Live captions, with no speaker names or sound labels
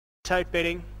tote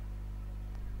bidding.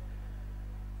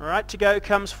 Right to go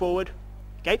comes forward.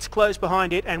 Gates close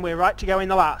behind it, and we're right to go in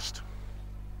the last.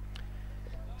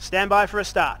 Stand by for a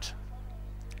start.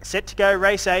 Set to go,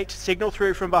 race 8, signal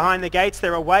through from behind the gates.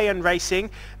 They're away and racing.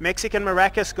 Mexican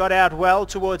Maracas got out well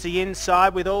towards the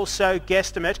inside with also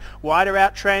Guesstimate. Wider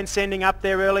out, transcending up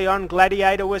there early on.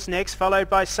 Gladiator was next, followed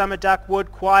by Summer Duck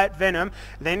Wood, Quiet Venom.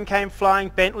 Then came Flying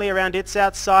Bentley around its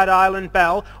outside, Island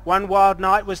Bell. One Wild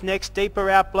Night was next,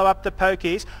 deeper out, Blow Up the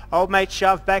Pokies. Old Mate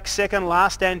Shove back second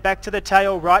last, and back to the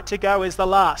tail, Right to Go is the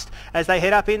last. As they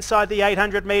head up inside the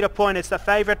 800 metre point, it's the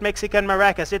favourite Mexican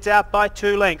Maracas. It's out by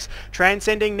 2 lengths.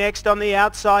 Transcending next on the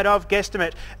outside of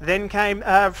Guesstimate. Then came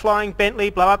Flying Bentley,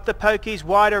 Blow Up the Pokies,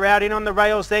 wider out in on the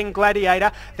rails, then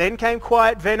Gladiator. Then came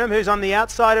Quiet Venom, who's on the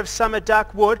outside of Summer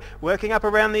Duck Wood. Working up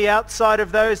around the outside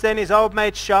of those then is Old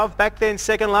Mate Shove. Back then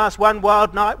second last, One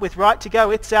Wild Night with Right to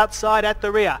Go. It's outside at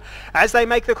the rear. As they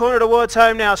make the corner towards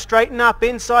home now, straighten up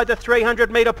inside the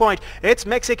 300 metre point. It's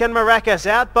Mexican Maracas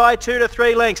out by 2 to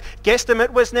 3 lengths.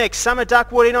 Guesstimate was next. Summer Duck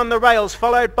Wood in on the rails,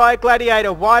 followed by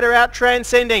Gladiator. Wider out,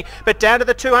 Transcending. But down to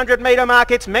the 200 metre mark,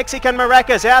 it's Mexican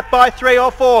Maracas out by 3 or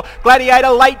 4.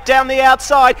 Gladiator late down the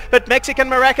outside, but Mexican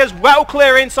Maracas well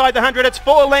clear inside the 100. It's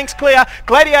 4 lengths clear.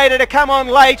 Gladiator to come on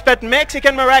late, but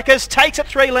Mexican Maracas takes it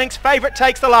 3 lengths. Favourite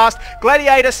takes the last.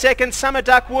 Gladiator second, Summer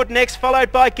Duck Wood next,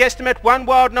 followed by Guesstimate, One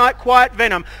Wild Night, Quiet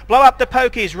Venom. Blow Up the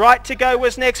Pokies, Right to Go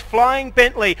was next, Flying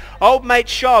Bentley. Old Mate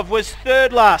Shove was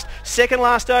third last. Second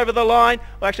last over the line,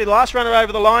 well actually the last runner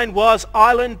over the line was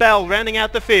Island Bell, rounding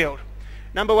out the field.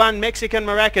 Number 1, Mexican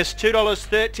Maracas,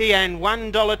 $2.30 and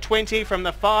 $1.20 from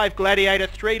the 5 Gladiator,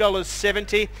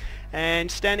 $3.70. And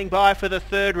standing by for the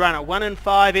third runner, 1 and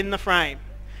 5 in the frame.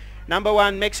 Number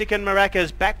 1, Mexican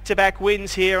Maracas, back-to-back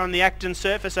wins here on the Acton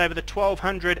surface over the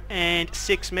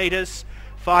 1,206 metres.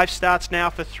 5 starts now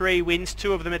for 3 wins,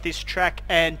 2 of them at this track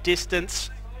and distance.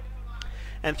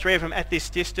 And 3 of them at this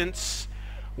distance.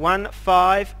 1,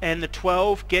 5 and the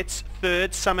 12 gets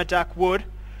third, Summer Duck Wood.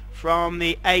 From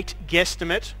the 8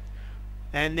 Guesstimate,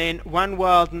 and then 1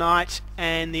 Wild Night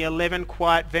and the 11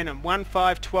 Quiet Venom. 1,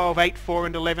 5, 12, 8, 4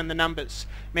 and 11 the numbers.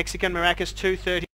 Mexican Maracas 230.